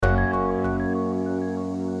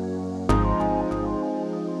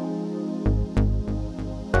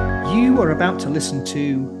You are about to listen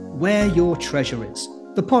to Where Your Treasure Is,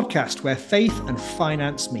 the podcast where faith and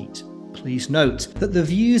finance meet. Please note that the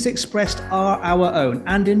views expressed are our own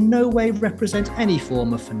and in no way represent any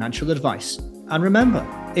form of financial advice. And remember,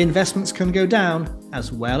 investments can go down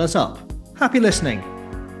as well as up. Happy listening.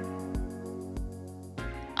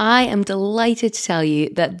 I am delighted to tell you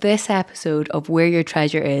that this episode of Where Your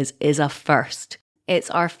Treasure Is a first. It's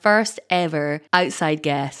our first ever outside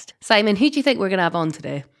guest. Simon, who do you think we're going to have on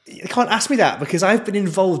today? You can't ask me that because I've been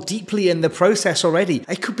involved deeply in the process already.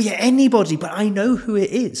 It could be anybody, but I know who it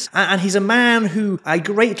is. And he's a man who I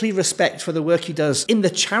greatly respect for the work he does in the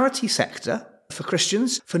charity sector, for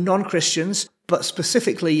Christians, for non-Christians, but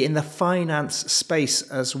specifically in the finance space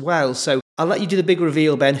as well. So I'll let you do the big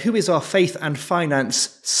reveal, Ben. Who is our faith and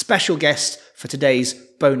finance special guest for today's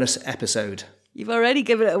bonus episode? You've already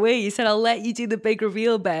given it away. You said, I'll let you do the big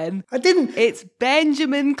reveal, Ben. I didn't. It's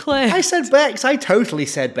Benjamin Clift. I said Bex. I totally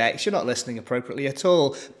said Bex. You're not listening appropriately at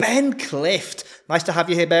all. Ben Clift. Nice to have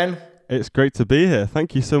you here, Ben. It's great to be here.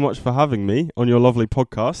 Thank you so much for having me on your lovely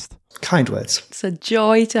podcast. Kind words. It's a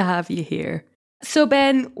joy to have you here. So,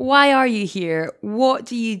 Ben, why are you here? What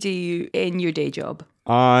do you do in your day job?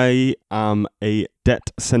 I am a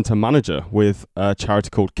debt centre manager with a charity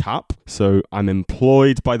called CAP. So I'm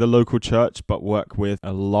employed by the local church, but work with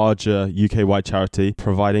a larger UK-wide charity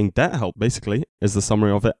providing debt help, basically, is the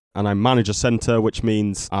summary of it. And I manage a centre, which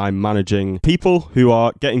means I'm managing people who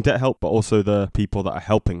are getting debt help, but also the people that are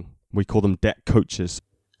helping. We call them debt coaches.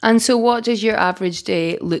 And so what does your average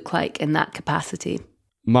day look like in that capacity?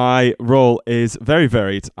 My role is very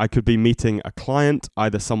varied. I could be meeting a client,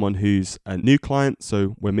 either someone who's a new client,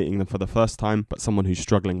 so we're meeting them for the first time, but someone who's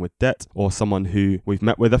struggling with debt, or someone who we've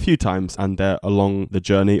met with a few times and they're along the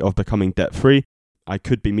journey of becoming debt-free. I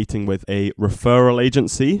could be meeting with a referral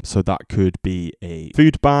agency, so that could be a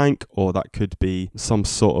food bank, or that could be some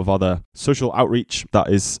sort of other social outreach that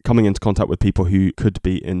is coming into contact with people who could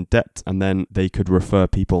be in debt, and then they could refer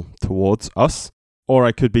people towards us. Or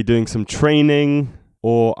I could be doing some training,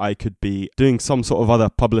 or I could be doing some sort of other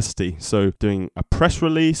publicity, so doing a press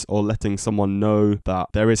release or letting someone know that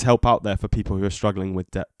there is help out there for people who are struggling with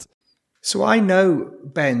debt. So I know,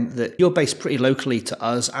 Ben, that you're based pretty locally to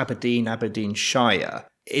us, Aberdeenshire.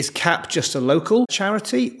 Is CAP just a local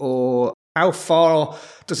charity, or how far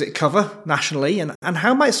does it cover nationally? And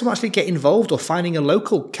how might someone actually get involved or finding a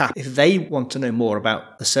local CAP if they want to know more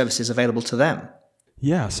about the services available to them?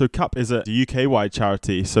 Yeah, so CAP is a UK-wide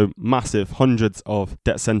charity, so massive, hundreds of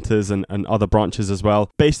debt centres and other branches as well,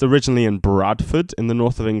 based originally in Bradford in the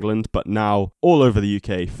north of England, but now all over the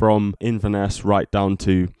UK, from Inverness right down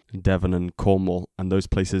to Devon and Cornwall and those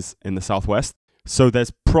places in the southwest. So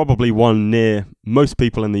there's probably one near most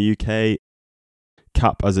people in the UK.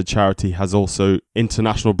 CAP as a charity has also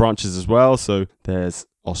international branches as well, so there's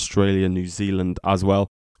Australia, New Zealand as well.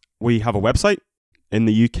 We have a website. In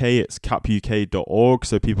the UK, it's capuk.org,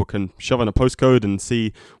 so people can shove in a postcode and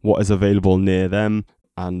see what is available near them.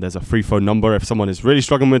 And there's a free phone number. If someone is really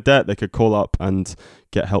struggling with debt, they could call up and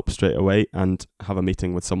get help straight away and have a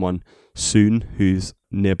meeting with someone soon who's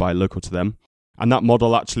nearby local to them. And that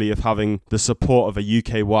model actually of having the support of a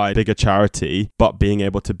UK-wide bigger charity, but being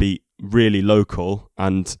able to be really local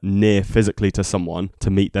and near physically to someone to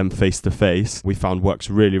meet them face to face, we found works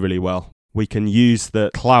really, really well. We can use the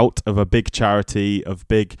clout of a big charity, of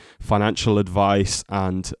big financial advice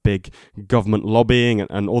and big government lobbying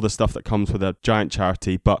and all the stuff that comes with a giant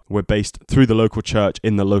charity, but we're based through the local church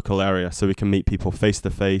in the local area, so we can meet people face to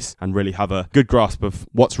face and really have a good grasp of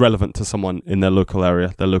what's relevant to someone in their local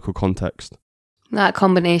area, their local context. That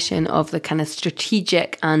combination of the kind of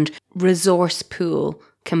strategic and resource pool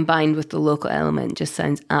combined with the local element just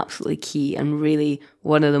sounds absolutely key and really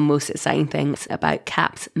one of the most exciting things about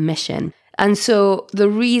CAP's mission. And so the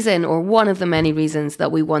reason, or one of the many reasons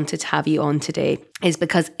that we wanted to have you on today, is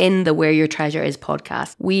because in the Where Your Treasure Is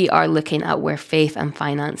podcast, we are looking at where faith and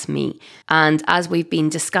finance meet. And as we've been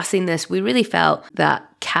discussing this, we really felt that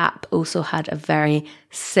CAP also had a very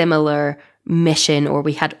similar mission, or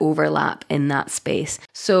we had overlap in that space.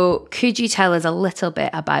 So could you tell us a little bit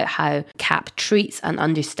about how CAP treats and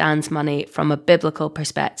understands money from a biblical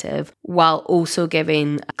perspective, while also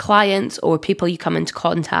giving clients or people you come into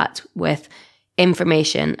contact with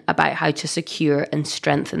information about how to secure and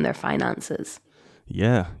strengthen their finances?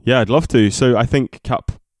 Yeah, I'd love to. So I think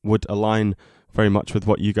CAP would align very much with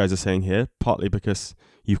what you guys are saying here, partly because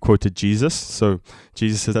you've quoted Jesus. So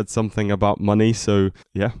Jesus has said something about money. So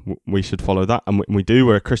yeah, we should follow that. And we do.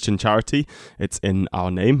 We're a Christian charity. It's in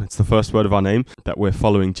our name. It's the first word of our name that we're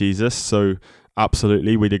following Jesus. So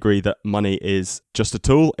absolutely, we'd agree that money is just a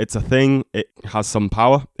tool. It's a thing. It has some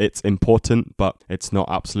power. It's important, but it's not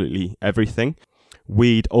absolutely everything.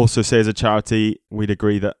 We'd also say as a charity, we'd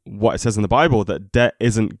agree that what it says in the Bible, that debt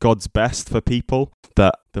isn't God's best for people,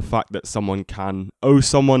 that the fact that someone can owe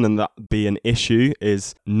someone and that be an issue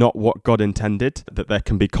is not what God intended, that there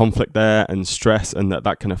can be conflict there and stress and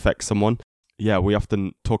that can affect someone. Yeah, we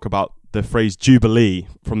often talk about the phrase Jubilee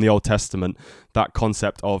from the Old Testament, that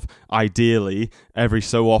concept of ideally every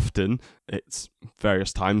so often, it's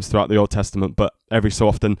various times throughout the Old Testament, but every so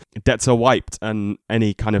often debts are wiped and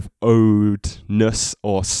any kind of owedness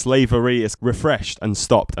or slavery is refreshed and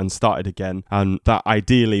stopped and started again. And that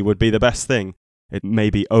ideally would be the best thing. It may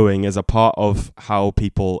be owing as a part of how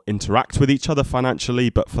people interact with each other financially,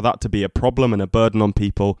 but for that to be a problem and a burden on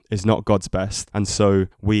people is not God's best. And so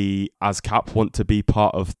we, as CAP, want to be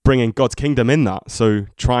part of bringing God's kingdom in that. So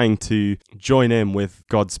trying to join in with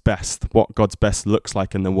God's best, what God's best looks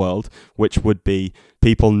like in the world, which would be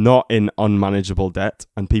people not in unmanageable debt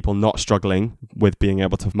and people not struggling with being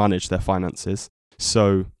able to manage their finances.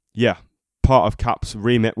 So, yeah. Part of CAP's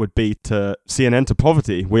remit would be to see an end to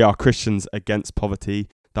poverty. We are Christians against poverty.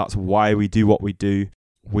 That's why we do what we do.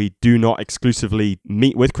 We do not exclusively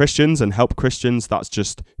meet with Christians and help Christians. That's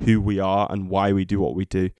just who we are and why we do what we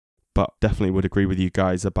do. But definitely would agree with you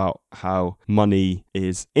guys about how money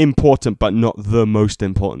is important, but not the most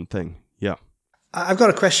important thing. Yeah. I've got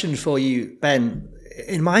a question for you, Ben.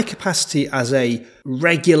 In my capacity as a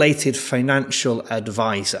regulated financial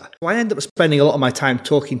advisor, I end up spending a lot of my time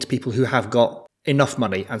talking to people who have got enough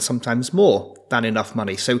money and sometimes more than enough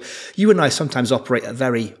money. So you and I sometimes operate at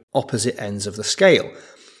very opposite ends of the scale.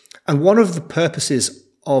 And one of the purposes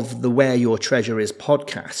of the Where Your Treasure Is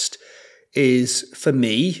podcast is for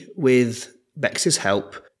me, with Bex's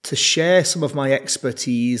help, to share some of my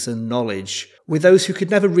expertise and knowledge with those who could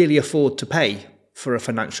never really afford to pay for a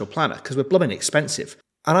financial planner because we're blooming expensive.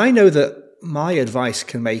 And I know that my advice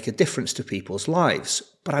can make a difference to people's lives,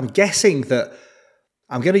 but I'm guessing that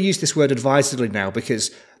I'm going to use this word advisedly now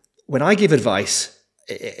because when I give advice,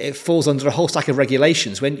 it falls under a whole stack of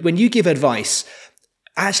regulations. When you give advice,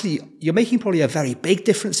 actually, you're making probably a very big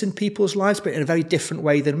difference in people's lives, but in a very different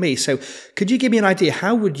way than me. So could you give me an idea?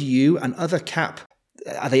 How would you and other CAP,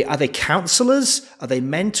 are they counselors? Are they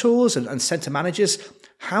mentors and centre managers?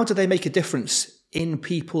 How do they make a difference in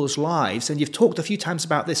people's lives? And you've talked a few times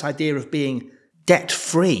about this idea of being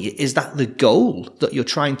debt-free. Is that the goal that you're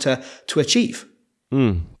trying to achieve?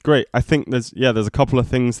 Great. I think there's a couple of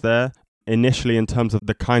things there. Initially, in terms of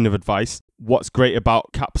the kind of advice, what's great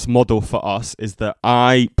about CAP's model for us is that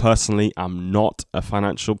I personally am not a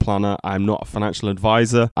financial planner. I'm not a financial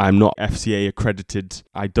advisor. I'm not FCA accredited.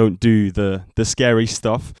 I don't do the scary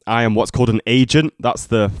stuff. I am what's called an agent. That's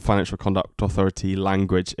the Financial Conduct Authority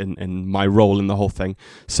language in my role in the whole thing.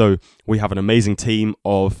 So we have an amazing team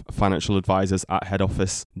of financial advisors at head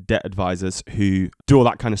office, debt advisors who do all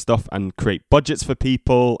that kind of stuff and create budgets for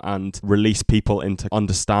people and release people into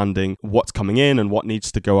understanding what's coming in and what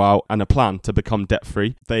needs to go out and a plan to become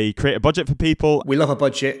debt-free. They create a budget for people. We love a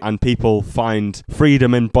budget. And people find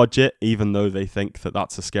freedom in budget, even though they think that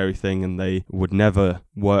that's a scary thing and they would never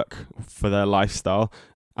work for their lifestyle.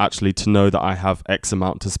 Actually, to know that I have X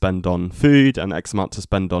amount to spend on food and X amount to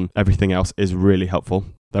spend on everything else is really helpful.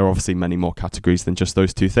 There are obviously many more categories than just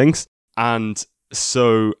those two things. And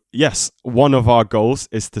so, yes, one of our goals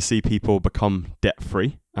is to see people become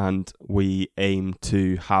debt-free. And we aim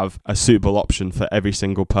to have a suitable option for every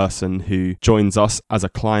single person who joins us as a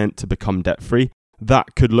client to become debt-free.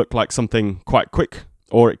 That could look like something quite quick,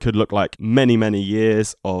 or it could look like many, many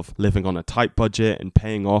years of living on a tight budget and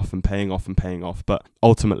paying off and paying off and paying off. But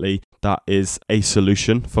ultimately, that is a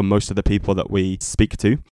solution for most of the people that we speak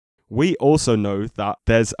to. We also know that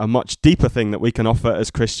there's a much deeper thing that we can offer as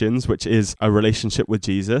Christians, which is a relationship with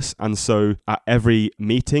Jesus. And so at every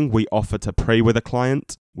meeting, we offer to pray with a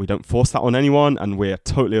client. We don't force that on anyone, and we're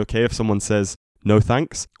totally okay if someone says no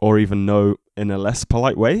thanks, or even no in a less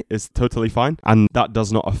polite way is totally fine. And that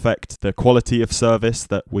does not affect the quality of service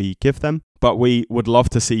that we give them. But we would love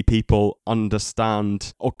to see people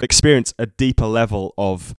understand or experience a deeper level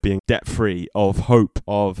of being debt-free, of hope,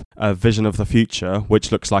 of a vision of the future,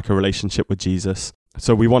 which looks like a relationship with Jesus.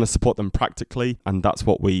 So we want to support them practically, and that's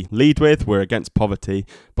what we lead with. We're against poverty,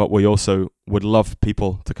 but we also would love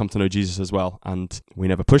people to come to know Jesus as well. And we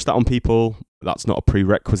never push that on people. That's not a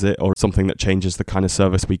prerequisite or something that changes the kind of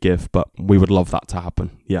service we give, but we would love that to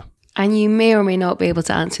happen. Yeah. And you may or may not be able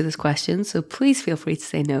to answer this question, so please feel free to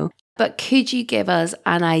say no. But could you give us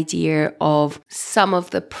an idea of some of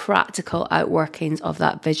the practical outworkings of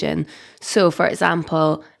that vision? So, for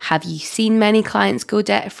example, have you seen many clients go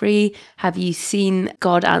debt-free? Have you seen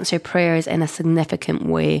God answer prayers in a significant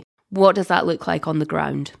way? What does that look like on the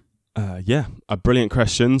ground? Yeah, a brilliant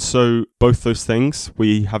question. So both those things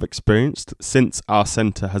we have experienced since our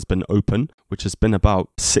centre has been open, which has been about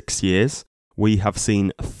 6 years. We have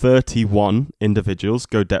seen 31 individuals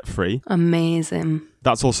go debt-free. Amazing.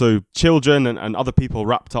 That's also children and other people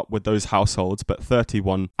wrapped up with those households, but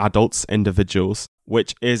 31 adults, individuals,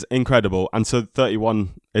 which is incredible. And so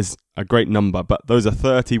 31 is a great number, but those are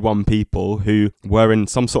 31 people who were in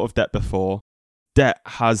some sort of debt before. Debt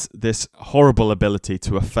has this horrible ability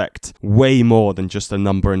to affect way more than just a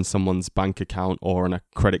number in someone's bank account or on a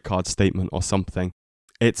credit card statement or something.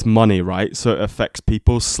 It's money, right? So it affects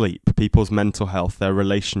people's sleep, people's mental health, their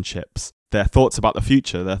relationships, their thoughts about the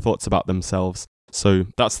future, their thoughts about themselves. So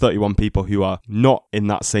that's 31 people who are not in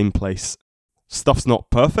that same place. Stuff's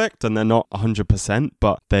not perfect and they're not 100%,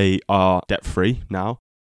 but they are debt-free now.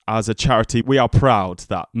 As a charity, we are proud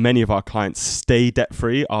that many of our clients stay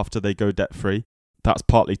debt-free after they go debt-free. That's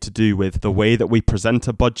partly to do with the way that we present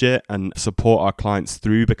a budget and support our clients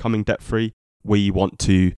through becoming debt-free. We want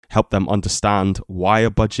to help them understand why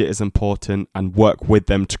a budget is important and work with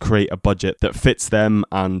them to create a budget that fits them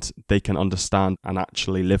and they can understand and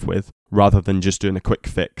actually live with, rather than just doing a quick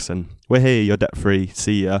fix and we're here, you're debt-free,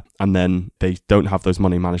 see ya, and then they don't have those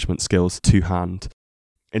money management skills to hand.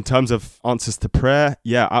 In terms of answers to prayer,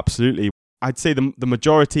 yeah, absolutely. I'd say the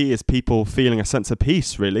majority is people feeling a sense of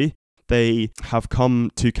peace, really. They have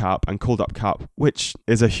come to CAP and called up CAP, which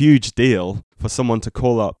is a huge deal. For someone to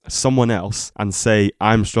call up someone else and say,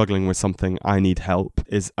 I'm struggling with something, I need help,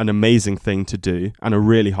 is an amazing thing to do and a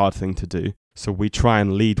really hard thing to do. So we try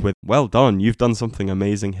and lead with, well done, you've done something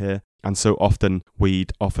amazing here. And so often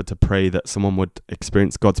we'd offer to pray that someone would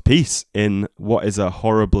experience God's peace in what is a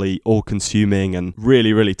horribly all-consuming and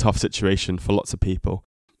really, really tough situation for lots of people.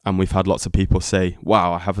 And we've had lots of people say,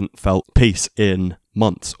 wow, I haven't felt peace in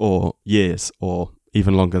months or years or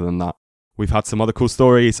even longer than that. We've had some other cool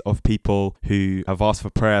stories of people who have asked for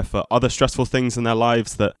prayer for other stressful things in their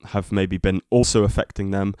lives that have maybe been also affecting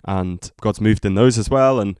them, and God's moved in those as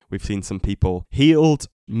well. And we've seen some people healed,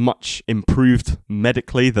 much improved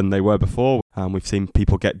medically than they were before. And we've seen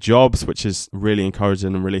people get jobs, which is really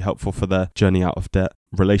encouraging and really helpful for their journey out of debt.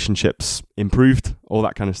 Relationships improved, all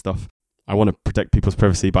that kind of stuff. I want to protect people's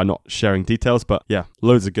privacy by not sharing details, but yeah,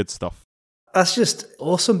 loads of good stuff. That's just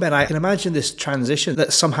awesome, Ben. I can imagine this transition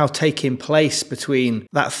that's somehow taking place between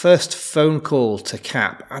that first phone call to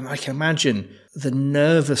CAP, and I can imagine the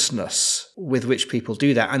nervousness with which people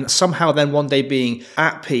do that, and somehow then one day being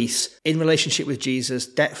at peace, in relationship with Jesus,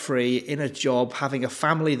 debt-free, in a job, having a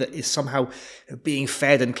family that is somehow being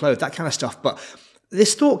fed and clothed, that kind of stuff. But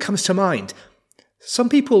this thought comes to mind. Some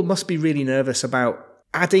people must be really nervous about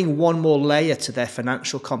adding one more layer to their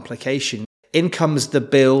financial complication. In comes the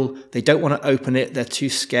bill, they don't want to open it, they're too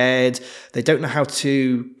scared, they don't know how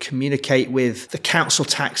to communicate with the council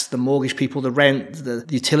tax, the mortgage people, the rent, the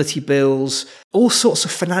utility bills, all sorts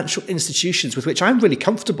of financial institutions with which I'm really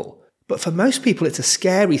comfortable. But for most people, it's a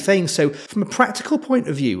scary thing. So from a practical point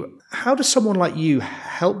of view, how does someone like you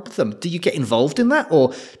help them? Do you get involved in that, or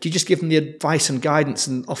do you just give them the advice and guidance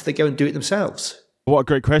and off they go and do it themselves? What a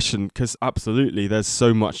great question, because absolutely there's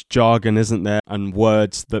so much jargon, isn't there, and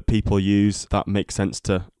words that people use that make sense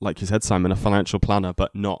to, like you said, Simon, a financial planner,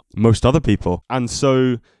 but not most other people. And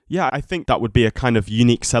so, yeah, I think that would be a kind of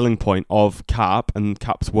unique selling point of CAP and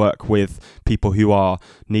CAP's work with people who are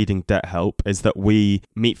needing debt help, is that we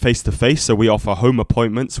meet face to face. So we offer home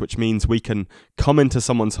appointments, which means we can come into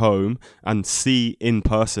someone's home and see in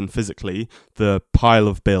person physically the pile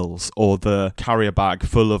of bills or the carrier bag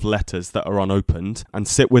full of letters that are unopened, and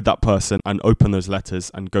sit with that person and open those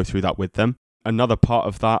letters and go through that with them. Another part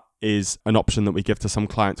of that is an option that we give to some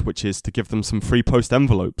clients, which is to give them some free post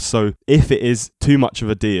envelopes. So if it is too much of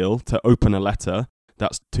a deal to open a letter,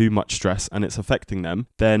 that's too much stress and it's affecting them,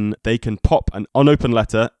 then they can pop an unopened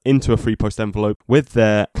letter into a free post envelope with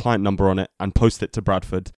their client number on it and post it to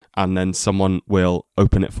Bradford, and then someone will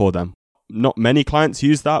open it for them. Not many clients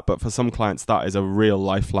use that, but for some clients that is a real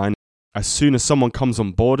lifeline. As soon as someone comes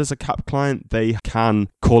on board as a CAP client, they can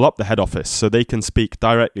call up the head office, so they can speak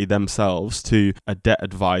directly themselves to a debt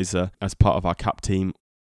advisor as part of our CAP team.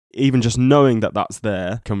 Even just knowing that that's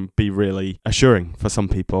there can be really assuring for some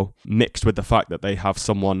people, mixed with the fact that they have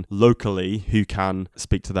someone locally who can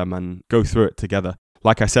speak to them and go through it together.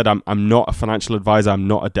 Like I said, I'm not a financial advisor, I'm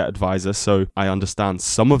not a debt advisor, so I understand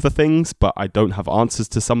some of the things, but I don't have answers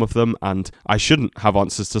to some of them, and I shouldn't have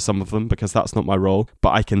answers to some of them because that's not my role.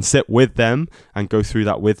 But I can sit with them and go through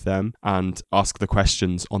that with them and ask the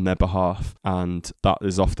questions on their behalf, and that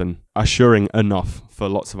is often assuring enough for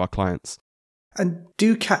lots of our clients. And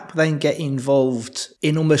do CAP then get involved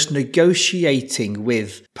in almost negotiating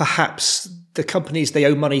with perhaps the companies they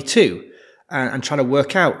owe money to and trying to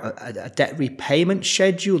work out a debt repayment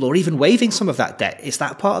schedule or even waiving some of that debt? Is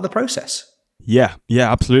that part of the process? Yeah,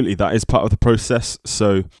 absolutely. That is part of the process.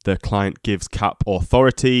 So the client gives CAP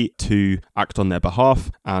authority to act on their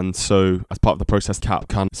behalf. And so as part of the process, CAP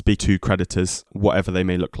can speak to creditors, whatever they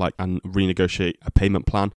may look like, and renegotiate a payment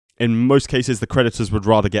plan. In most cases, the creditors would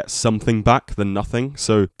rather get something back than nothing.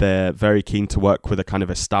 So they're very keen to work with a kind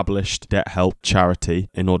of established debt help charity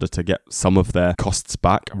in order to get some of their costs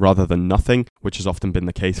back rather than nothing, which has often been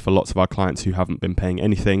the case for lots of our clients who haven't been paying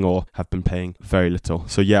anything or have been paying very little.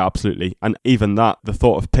 So yeah, absolutely. And even that, the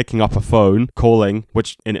thought of picking up a phone, calling,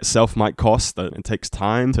 which in itself might cost, it takes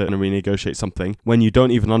time to renegotiate something, when you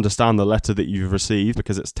don't even understand the letter that you've received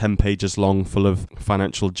because it's 10 pages long full of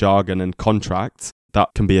financial jargon and contracts,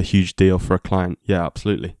 that can be a huge deal for a client. Yeah,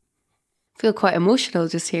 absolutely. I feel quite emotional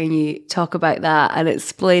just hearing you talk about that and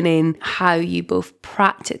explaining how you both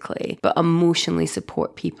practically but emotionally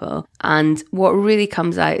support people. And what really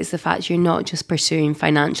comes out is the fact you're not just pursuing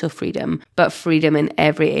financial freedom, but freedom in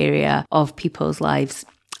every area of people's lives.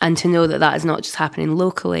 And to know that that is not just happening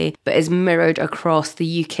locally, but is mirrored across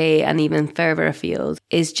the UK and even further afield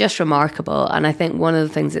is just remarkable. And I think one of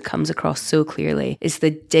the things that comes across so clearly is the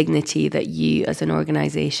dignity that you as an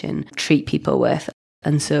organisation treat people with.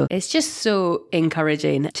 And so it's just so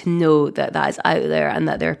encouraging to know that that is out there and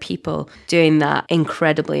that there are people doing that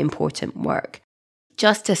incredibly important work.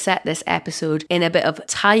 Just to set this episode in a bit of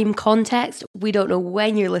time context, we don't know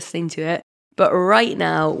when you're listening to it, but right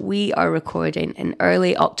now we are recording in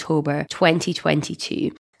early October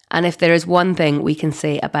 2022. And if there is one thing we can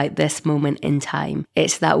say about this moment in time,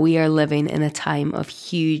 it's that we are living in a time of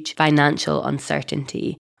huge financial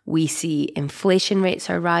uncertainty. We see inflation rates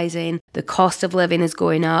are rising, the cost of living is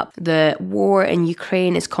going up, the war in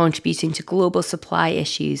Ukraine is contributing to global supply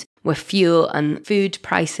issues with fuel and food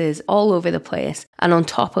prices all over the place. And on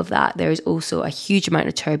top of that, there is also a huge amount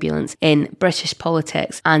of turbulence in British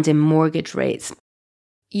politics and in mortgage rates.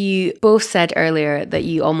 You both said earlier that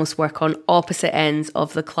you almost work on opposite ends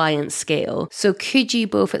of the client scale. So could you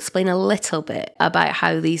both explain a little bit about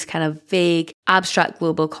how these kind of vague, abstract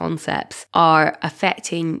global concepts are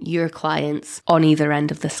affecting your clients on either end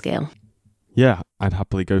of the scale? Yeah, I'd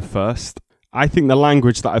happily go first. I think the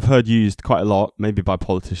language that I've heard used quite a lot, maybe by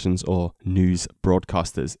politicians or news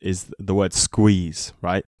broadcasters, is the word squeeze,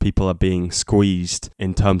 right? People are being squeezed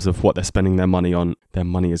in terms of what they're spending their money on. Their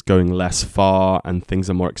money is going less far and things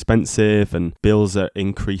are more expensive and bills are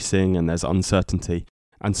increasing and there's uncertainty.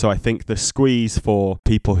 And so I think the squeeze for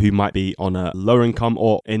people who might be on a lower income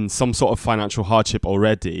or in some sort of financial hardship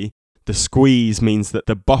already, the squeeze means that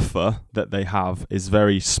the buffer that they have is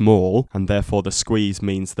very small, and therefore the squeeze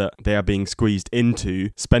means that they are being squeezed into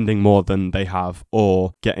spending more than they have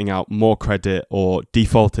or getting out more credit or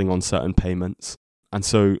defaulting on certain payments. And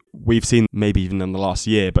so we've seen, maybe even in the last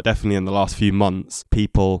year, but definitely in the last few months,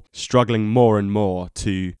 people struggling more and more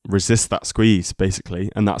to resist that squeeze, basically.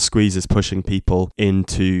 And that squeeze is pushing people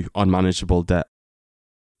into unmanageable debt.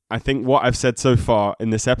 I think what I've said so far in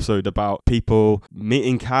this episode about people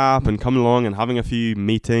meeting CAP and coming along and having a few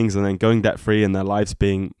meetings and then going debt-free and their lives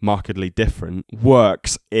being markedly different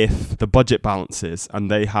works if the budget balances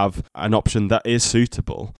and they have an option that is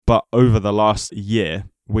suitable. But over the last year,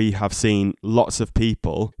 we have seen lots of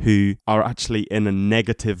people who are actually in a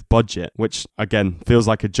negative budget, which again feels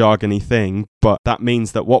like a jargony thing, but that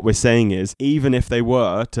means that what we're saying is even if they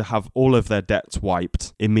were to have all of their debts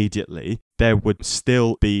wiped immediately, there would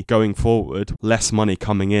still be going forward less money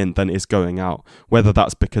coming in than is going out, whether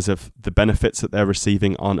that's because of the benefits that they're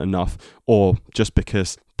receiving aren't enough or just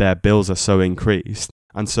because their bills are so increased.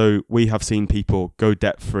 And so we have seen people go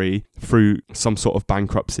debt-free through some sort of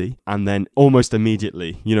bankruptcy and then almost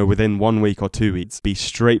immediately, within 1 week or 2 weeks, be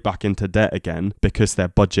straight back into debt again because their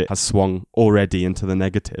budget has swung already into the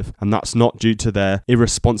negative. And that's not due to their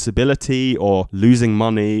irresponsibility or losing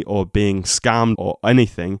money or being scammed or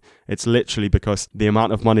anything. It's literally because the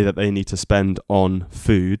amount of money that they need to spend on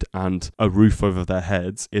food and a roof over their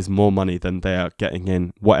heads is more money than they are getting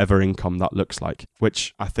in, whatever income that looks like,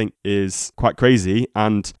 which I think is quite crazy.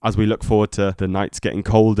 And as we look forward to the nights getting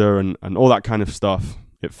colder and all that kind of stuff,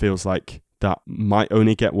 it feels like that might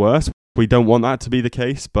only get worse. We don't want that to be the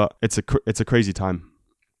case, but it's a crazy time.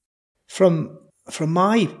 From from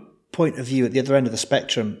my point of view at the other end of the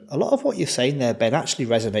spectrum, a lot of what you're saying there, Ben, actually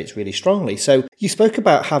resonates really strongly. So you spoke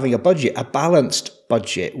about having a budget, a balanced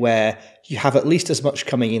budget, where you have at least as much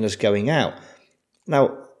coming in as going out.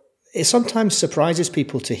 Now, it sometimes surprises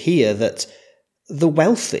people to hear that the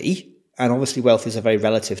wealthy, and obviously wealth is a very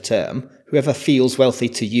relative term, whoever feels wealthy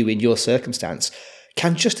to you in your circumstance,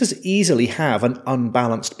 can just as easily have an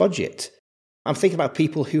unbalanced budget. I'm thinking about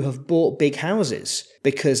people who have bought big houses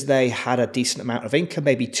because they had a decent amount of income,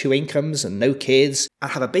 maybe 2 incomes and no kids,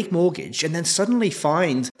 and have a big mortgage, and then suddenly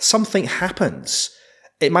find something happens.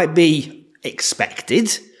 It might be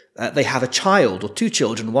expected. They have a child or 2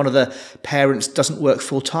 children. One of the parents doesn't work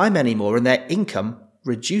full time anymore and their income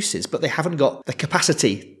reduces, but they haven't got the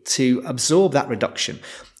capacity to absorb that reduction.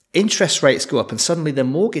 Interest rates go up and suddenly their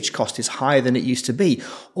mortgage cost is higher than it used to be,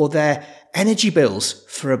 or their energy bills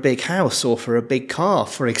for a big house or for a big car,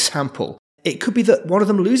 for example. It could be that one of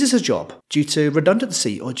them loses a job due to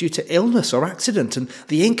redundancy or due to illness or accident, and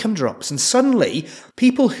the income drops. And suddenly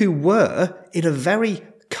people who were in a very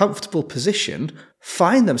comfortable position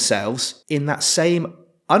find themselves in that same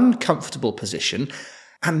uncomfortable position.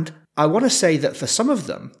 And I want to say that for some of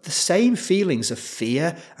them, the same feelings of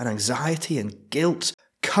fear and anxiety and guilt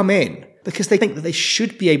come in because they think that they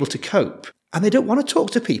should be able to cope, and they don't want to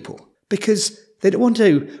talk to people because they don't want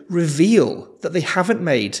to reveal that they haven't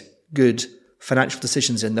made good financial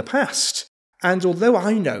decisions in the past. And although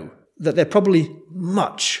I know that they're probably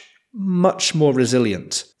much, much more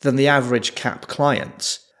resilient than the average CAP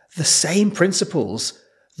client, the same principles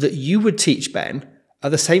that you would teach, Ben, are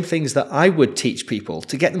the same things that I would teach people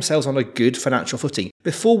to get themselves on a good financial footing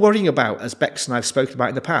before worrying about, as Bex and I have spoken about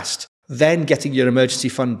in the past, then getting your emergency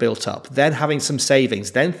fund built up, then having some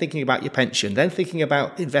savings, then thinking about your pension, then thinking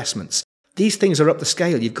about investments. These things are up the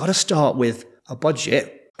scale. You've got to start with a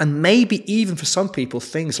budget, and maybe even for some people,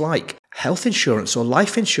 things like health insurance or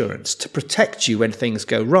life insurance to protect you when things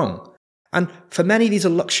go wrong. And for many, these are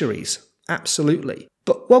luxuries, absolutely.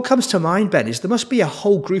 But what comes to mind, Ben, is there must be a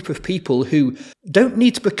whole group of people who don't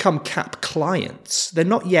need to become CAP clients. They're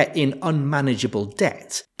not yet in unmanageable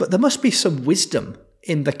debt, but there must be some wisdom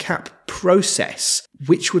in the CAP process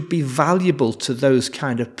which would be valuable to those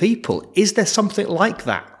kind of people. Is there something like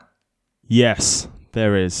that? Yes,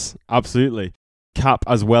 there is. Absolutely. CAP,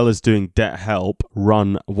 as well as doing debt help,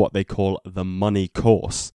 run what they call the money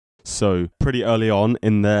course. So pretty early on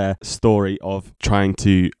in their story of trying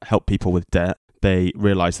to help people with debt, they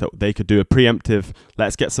realized that they could do a preemptive,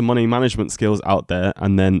 let's get some money management skills out there,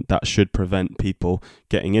 and then that should prevent people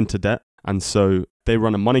getting into debt. And so they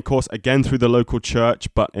run a money course, again through the local church,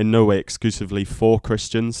 but in no way exclusively for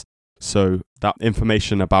Christians. So that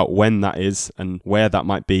information about when that is and where that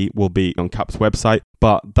might be will be on CAP's website.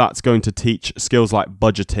 But that's going to teach skills like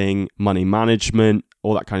budgeting, money management,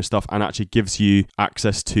 all that kind of stuff, and actually gives you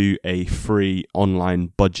access to a free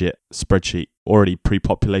online budget spreadsheet already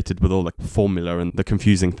pre-populated with all the formula and the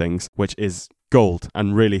confusing things, which is gold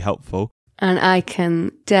and really helpful. And I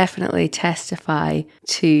can definitely testify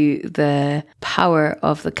to the power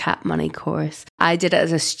of the CAP Money course. I did it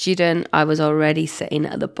as a student. I was already sitting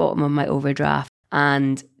at the bottom of my overdraft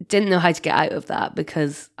and didn't know how to get out of that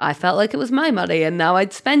because I felt like it was my money and now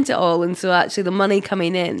I'd spent it all. And so actually the money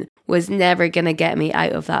coming in was never going to get me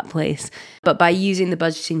out of that place. But by using the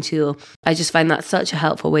budgeting tool, I just find that such a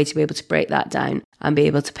helpful way to be able to break that down and be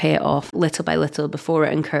able to pay it off little by little before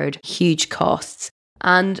it incurred huge costs.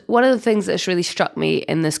 And one of the things that's really struck me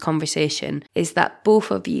in this conversation is that both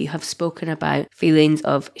of you have spoken about feelings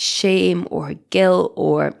of shame or guilt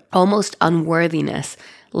or almost unworthiness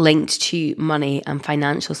linked to money and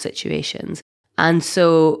financial situations. And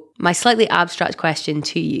so my slightly abstract question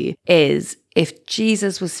to you is, if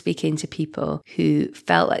Jesus was speaking to people who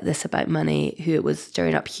felt like this about money, who it was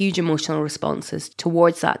stirring up huge emotional responses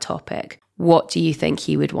towards that topic, what do you think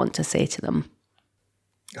he would want to say to them?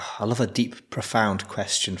 I love a deep, profound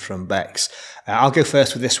question from Bex. I'll go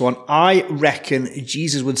first with this one. I reckon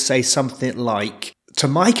Jesus would say something like, to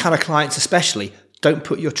my kind of clients especially, don't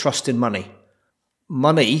put your trust in money.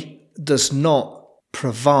 Money does not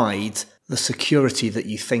provide the security that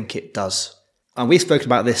you think it does. And we've spoken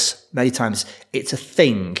about this many times. It's a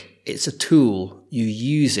thing. It's a tool. You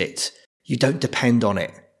use it. You don't depend on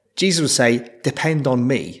it. Jesus would say, depend on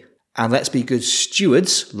me. And let's be good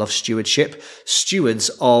stewards, love stewardship, stewards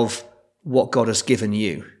of what God has given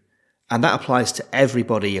you. And that applies to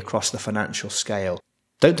everybody across the financial scale.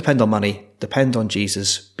 Don't depend on money, depend on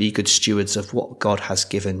Jesus, be good stewards of what God has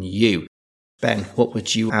given you. Ben, what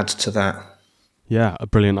would you add to that? Yeah, a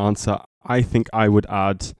brilliant answer. I think I would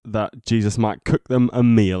add that Jesus might cook them a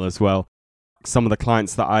meal as well. Some of the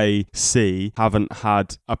clients that I see haven't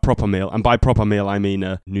had a proper meal. And by proper meal, I mean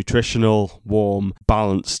a nutritional, warm,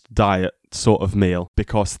 balanced diet sort of meal,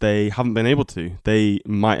 because they haven't been able to. They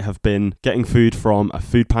might have been getting food from a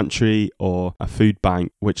food pantry or a food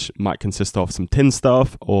bank, which might consist of some tin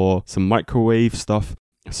stuff or some microwave stuff.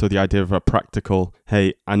 So the idea of a practical,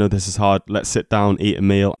 hey, I know this is hard, let's sit down, eat a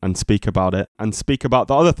meal and speak about it, and speak about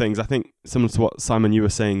the other things. I think similar to what Simon, you were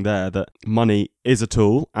saying there, that money is a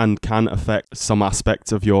tool and can affect some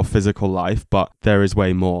aspects of your physical life, but there is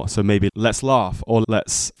way more. So maybe let's laugh, or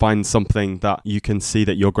let's find something that you can see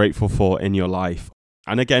that you're grateful for in your life.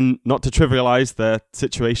 And again, not to trivialize their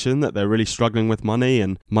situation, that they're really struggling with money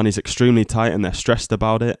and money's extremely tight and they're stressed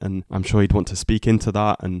about it. And I'm sure he'd want to speak into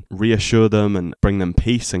that and reassure them and bring them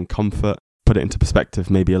peace and comfort, put it into perspective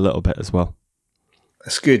maybe a little bit as well.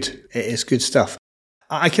 That's good. It is good stuff.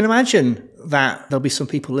 I can imagine that there'll be some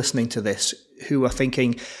people listening to this who are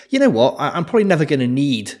thinking, you know what, I'm probably never going to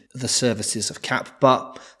need the services of CAP,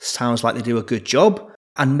 but sounds like they do a good job.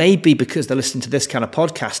 And maybe because they're listening to this kind of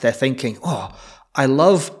podcast, they're thinking, oh, I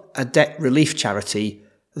love a debt relief charity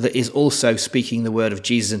that is also speaking the word of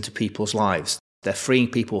Jesus into people's lives. They're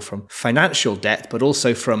freeing people from financial debt, but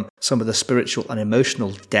also from some of the spiritual and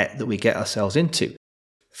emotional debt that we get ourselves into.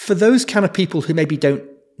 For those kind of people who maybe don't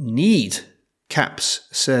need CAP's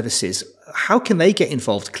services, how can they get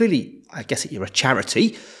involved? Clearly, I guess you're a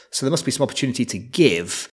charity, so there must be some opportunity to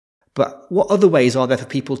give. But what other ways are there for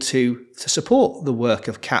people to support the work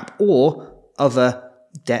of CAP or other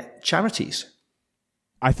debt charities?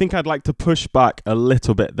 I think I'd like to push back a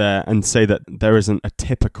little bit there and say that there isn't a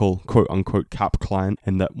typical quote-unquote CAP client,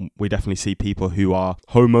 in that we definitely see people who are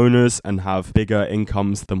homeowners and have bigger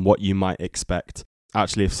incomes than what you might expect.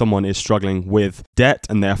 Actually, if someone is struggling with debt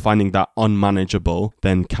and they're finding that unmanageable,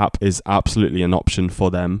 then CAP is absolutely an option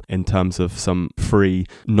for them in terms of some free,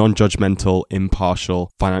 non-judgmental,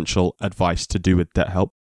 impartial financial advice to do with debt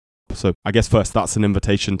help. So I guess first, that's an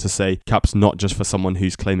invitation to say CAP's not just for someone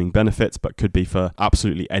who's claiming benefits, but could be for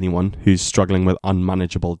absolutely anyone who's struggling with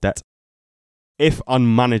unmanageable debt. If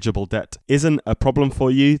unmanageable debt isn't a problem for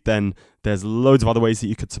you, then there's loads of other ways that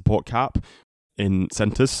you could support CAP in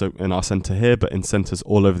centres. So in our centre here, but in centres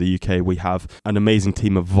all over the UK, we have an amazing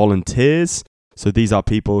team of volunteers. So these are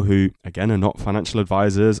people who, again, are not financial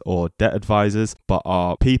advisors or debt advisors, but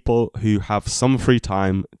are people who have some free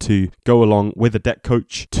time to go along with a debt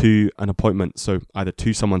coach to an appointment. So either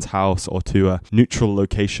to someone's house or to a neutral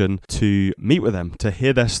location to meet with them, to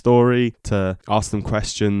hear their story, to ask them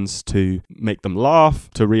questions, to make them laugh,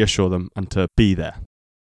 to reassure them, and to be there.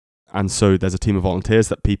 And so there's a team of volunteers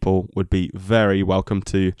that people would be very welcome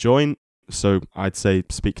to join. So I'd say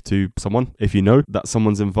speak to someone if you know that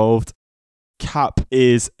someone's involved. CAP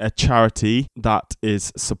is a charity that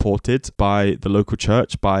is supported by the local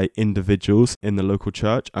church, by individuals in the local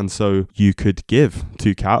church, and so you could give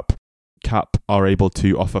to CAP. CAP are able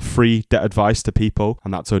to offer free debt advice to people,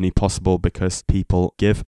 and that's only possible because people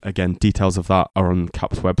give. Again, details of that are on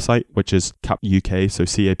CAP's website, which is CAP.UK, so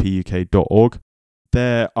capuk.org.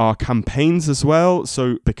 There are campaigns as well.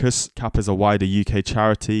 So because CAP is a wider UK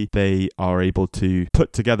charity, they are able to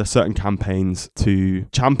put together certain campaigns to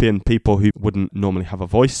champion people who wouldn't normally have a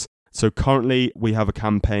voice. So currently we have a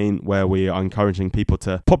campaign where we are encouraging people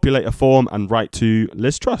to populate a form and write to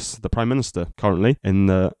Liz Truss, the Prime Minister, currently in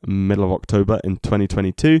the middle of October in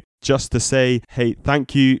 2022, just to say, hey,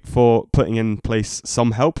 thank you for putting in place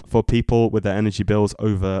some help for people with their energy bills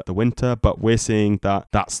over the winter, but we're seeing that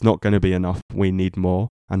that's not going to be enough. We need more.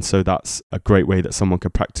 And so that's a great way that someone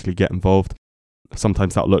could practically get involved.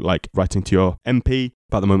 Sometimes that'll look like writing to your MP,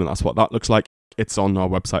 but at the moment that's what that looks like. It's on our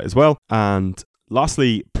website as well. And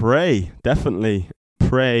lastly, pray. Definitely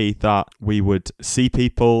pray that we would see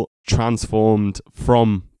people transformed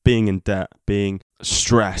from being in debt, being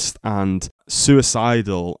stressed and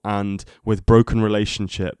suicidal and with broken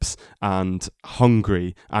relationships and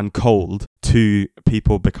hungry and cold, to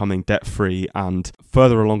people becoming debt-free and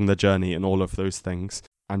further along the journey in all of those things.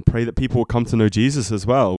 And pray that people will come to know Jesus as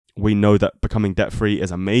well. We know that becoming debt-free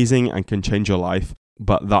is amazing and can change your life,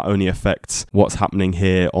 but that only affects what's happening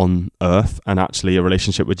here on earth, and actually a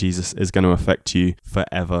relationship with Jesus is going to affect you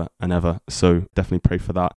forever and ever. So definitely pray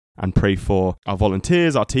for that, and pray for our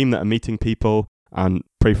volunteers, our team that are meeting people, and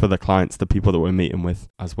pray for the clients, the people that we're meeting with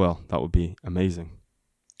as well. That would be amazing.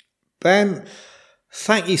 Ben,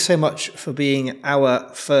 thank you so much for being our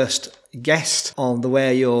first guest on the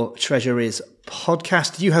Where Your Treasure Is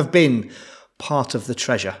podcast. You have been part of the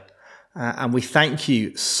treasure, and we thank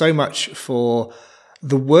you so much for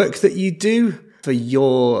the work that you do, for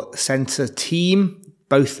your centre team,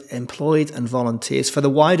 both employed and volunteers, for the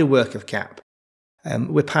wider work of CAP.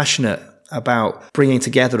 We're passionate about bringing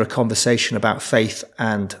together a conversation about faith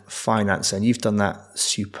and finance, and you've done that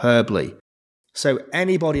superbly. So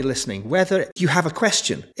anybody listening, whether you have a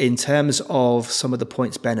question in terms of some of the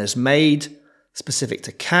points Ben has made, specific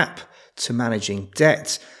to CAP, to managing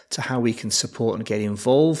debt, to how we can support and get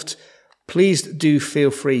involved, please do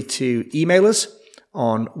feel free to email us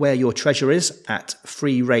on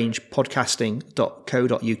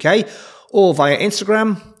whereyourtreasureis@freerangepodcasting.co.uk or via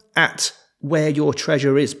Instagram at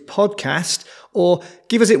whereyourtreasureispodcast, or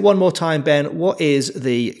give us it one more time, Ben. What is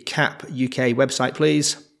the CAP UK website,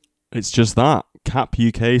 please? It's just that, CAP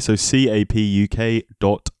UK, so capuk.org.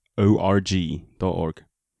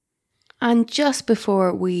 And just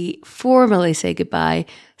before we formally say goodbye,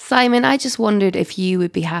 Simon, I just wondered if you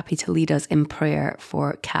would be happy to lead us in prayer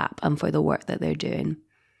for CAP and for the work that they're doing.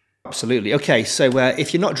 Absolutely. Okay, so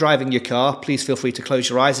if you're not driving your car, please feel free to close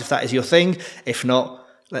your eyes if that is your thing. If not,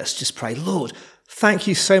 let's just pray. Lord, thank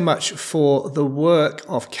you so much for the work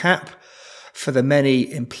of CAP, for the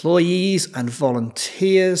many employees and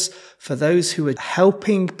volunteers, for those who are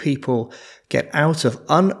helping people get out of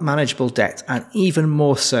unmanageable debt, and even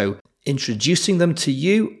more so, introducing them to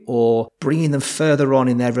you or bringing them further on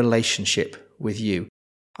in their relationship with you.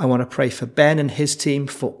 I want to pray for Ben and his team,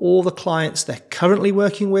 for all the clients they're currently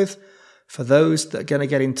working with, for those that are going to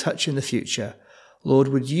get in touch in the future. Lord,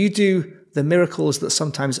 would you do the miracles that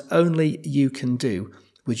sometimes only you can do?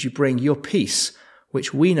 Would you bring your peace,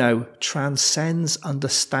 which we know transcends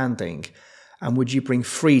understanding? And would you bring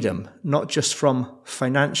freedom, not just from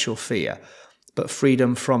financial fear, but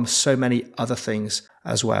freedom from so many other things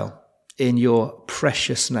as well? In your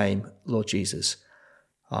precious name, Lord Jesus.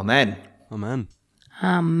 Amen. Amen.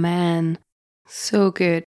 Amen. So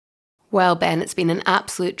good. Well, Ben, it's been an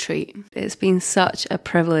absolute treat. It's been such a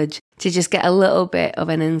privilege to just get a little bit of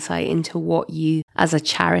an insight into what you as a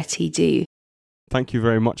charity do. Thank you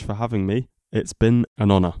very much for having me. It's been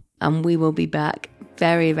an honour. And we will be back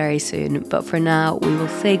very, very soon. But for now, we will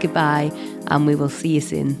say goodbye and we will see you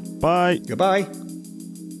soon. Bye. Goodbye.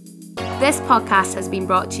 This podcast has been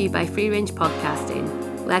brought to you by Free Range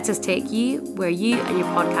Podcasting. Let us take you where you and your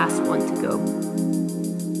podcast want to go.